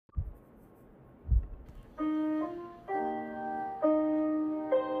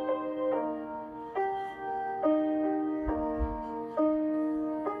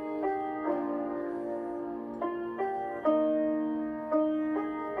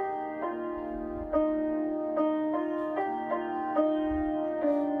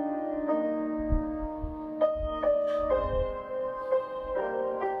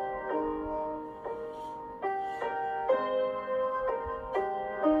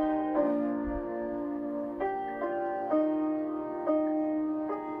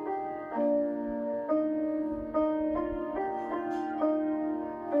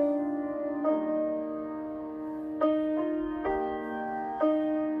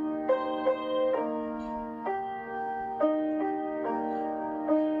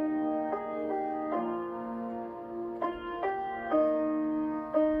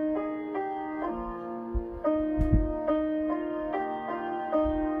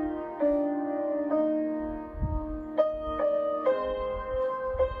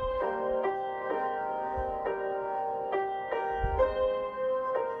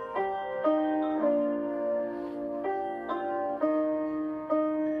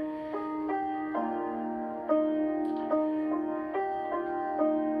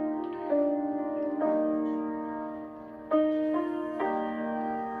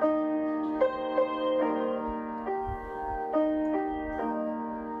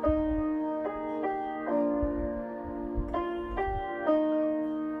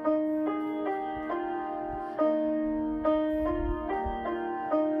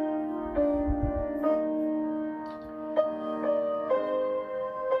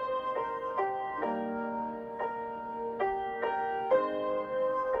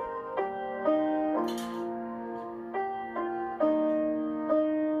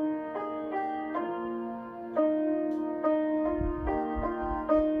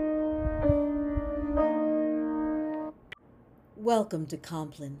Welcome to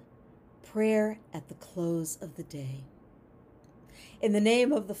Compline, prayer at the close of the day. In the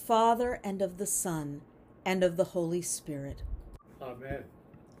name of the Father, and of the Son, and of the Holy Spirit. Amen.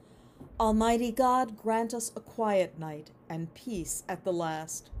 Almighty God, grant us a quiet night and peace at the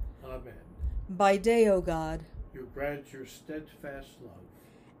last. Amen. By day, O God, You grant your steadfast love,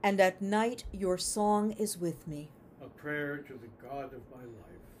 and at night your song is with me. a prayer to the God of my life.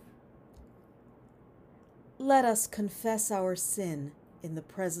 Let us confess our sin in the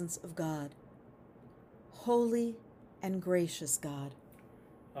presence of God. Holy and gracious God,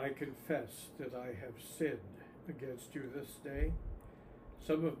 I confess that I have sinned against you this day.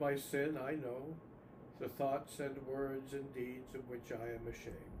 Some of my sin I know, the thoughts and words and deeds of which I am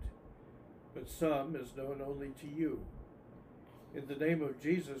ashamed. But some is known only to you. In the name of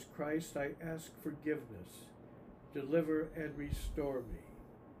Jesus Christ, I ask forgiveness. Deliver and restore me,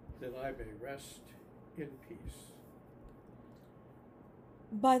 that I may rest in peace.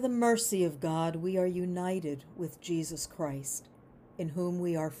 by the mercy of God, we are united with Jesus Christ, in whom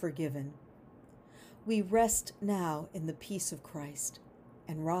we are forgiven. We rest now in the peace of Christ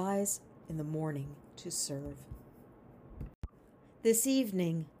and rise in the morning to serve. This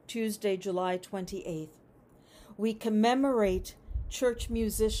evening, Tuesday, July 28th, we commemorate church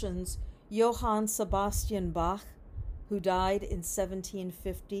musicians Johann Sebastian Bach, who died in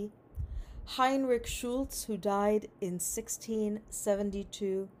 1750, Heinrich Schultz, who died in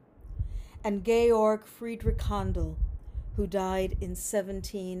 1672, and Georg Friedrich Handel, who died in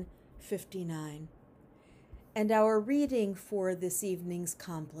 1759. And our reading for this evening's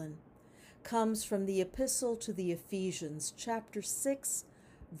Compline comes from the Epistle to the Ephesians, chapter 6,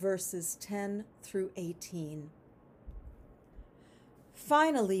 verses 10 through 18.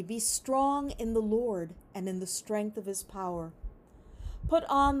 Finally, be strong in the Lord and in the strength of his power. Put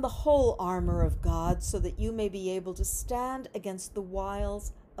on the whole armor of God so that you may be able to stand against the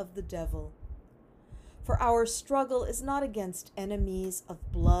wiles of the devil. For our struggle is not against enemies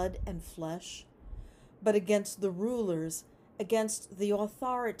of blood and flesh, but against the rulers, against the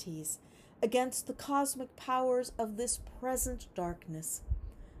authorities, against the cosmic powers of this present darkness,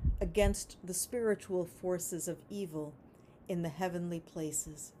 against the spiritual forces of evil in the heavenly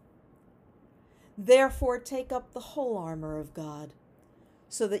places. Therefore, take up the whole armor of God,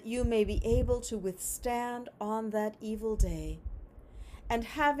 so that you may be able to withstand on that evil day, and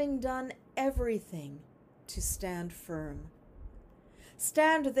having done everything, to stand firm.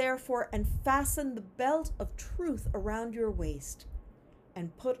 Stand therefore and fasten the belt of truth around your waist,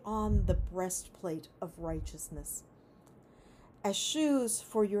 and put on the breastplate of righteousness. As shoes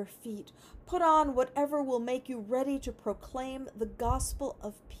for your feet, put on whatever will make you ready to proclaim the gospel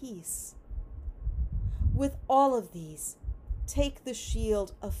of peace. With all of these, take the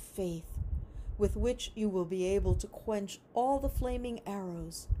shield of faith, with which you will be able to quench all the flaming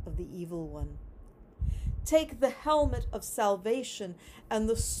arrows of the evil one. Take the helmet of salvation and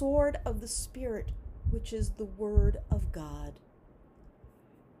the sword of the Spirit, which is the Word of God.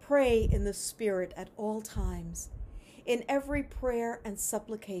 Pray in the Spirit at all times, in every prayer and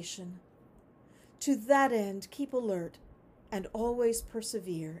supplication. To that end, keep alert and always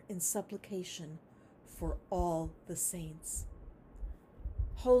persevere in supplication for all the saints.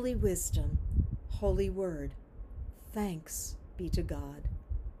 Holy wisdom, holy word, thanks be to God.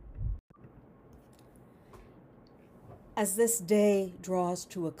 As this day draws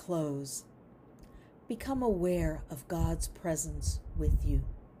to a close, become aware of God's presence with you.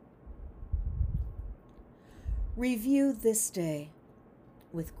 Review this day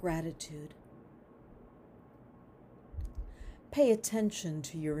with gratitude. Pay attention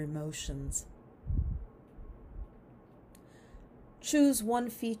to your emotions. Choose one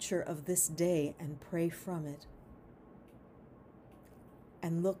feature of this day and pray from it.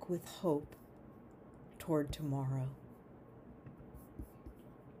 And look with hope toward tomorrow.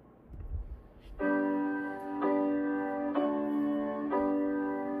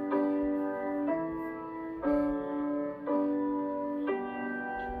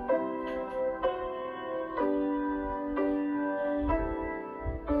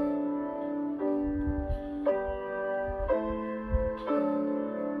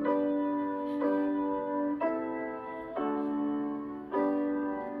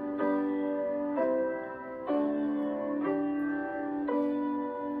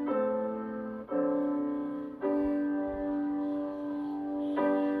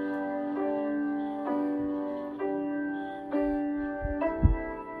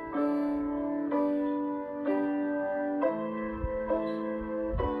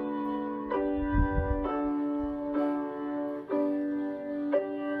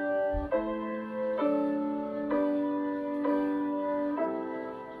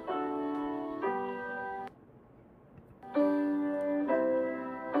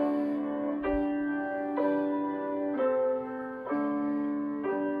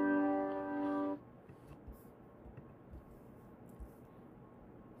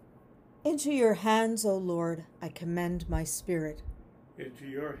 Into your hands, O Lord, I commend my spirit. Into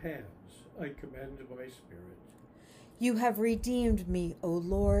your hands I commend my spirit. You have redeemed me, O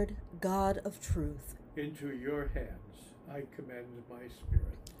Lord, God of truth. Into your hands I commend my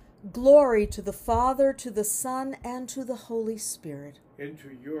spirit. Glory to the Father, to the Son, and to the Holy Spirit.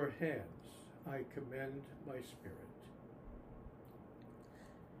 Into your hands I commend my spirit.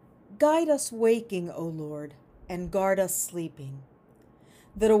 Guide us waking, O Lord, and guard us sleeping,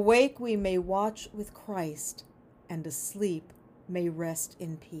 that awake we may watch with Christ, and asleep may rest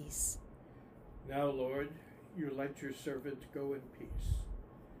in peace. Now, Lord, you let your servant go in peace.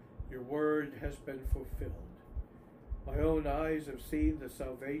 Your word has been fulfilled. My own eyes have seen the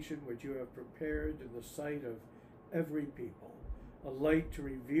salvation which you have prepared in the sight of every people, a light to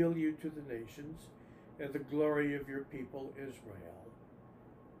reveal you to the nations, and the glory of your people Israel.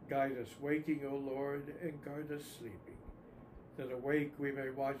 Guide us waking, O Lord, and guard us sleeping, that awake we may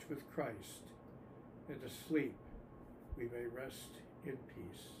watch with Christ, and asleep we may rest in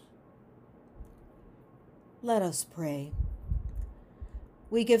peace. Let us pray.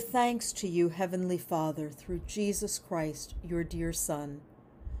 We give thanks to you, Heavenly Father, through Jesus Christ, your dear Son,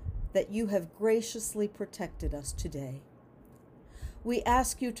 that you have graciously protected us today. We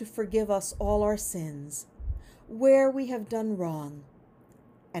ask you to forgive us all our sins, where we have done wrong,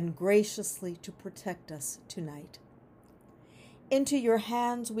 and graciously to protect us tonight. Into your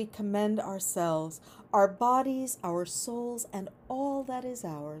hands we commend ourselves, our bodies, our souls, and all that is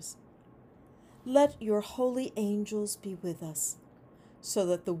ours. Let your holy angels be with us, so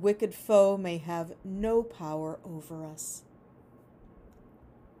that the wicked foe may have no power over us.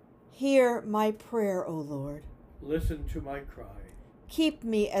 Hear my prayer, O Lord. Listen to my cry. Keep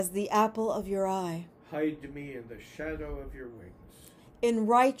me as the apple of your eye. Hide me in the shadow of your wings. In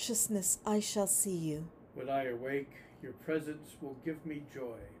righteousness I shall see you. When I awake, your presence will give me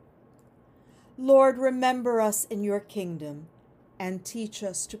joy. Lord, remember us in your kingdom, and teach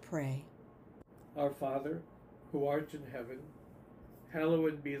us to pray. Our Father, who art in heaven,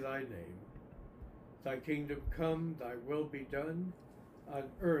 hallowed be thy name. Thy kingdom come, thy will be done, on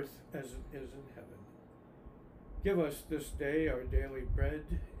earth as it is in heaven. Give us this day our daily bread,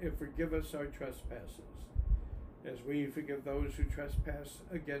 and forgive us our trespasses, as we forgive those who trespass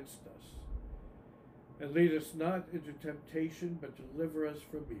against us. And lead us not into temptation, but deliver us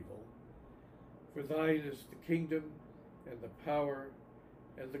from evil. For thine is the kingdom, and the power,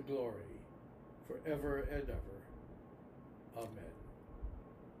 and the glory, forever and ever. Amen.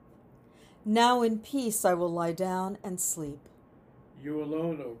 Now in peace I will lie down and sleep. You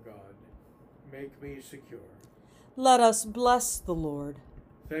alone, O God, make me secure. Let us bless the Lord.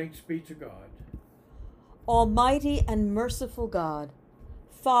 Thanks be to God. Almighty and merciful God,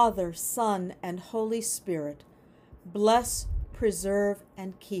 Father, Son, and Holy Spirit, bless, preserve,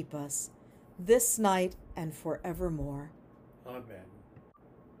 and keep us this night and forevermore. Amen.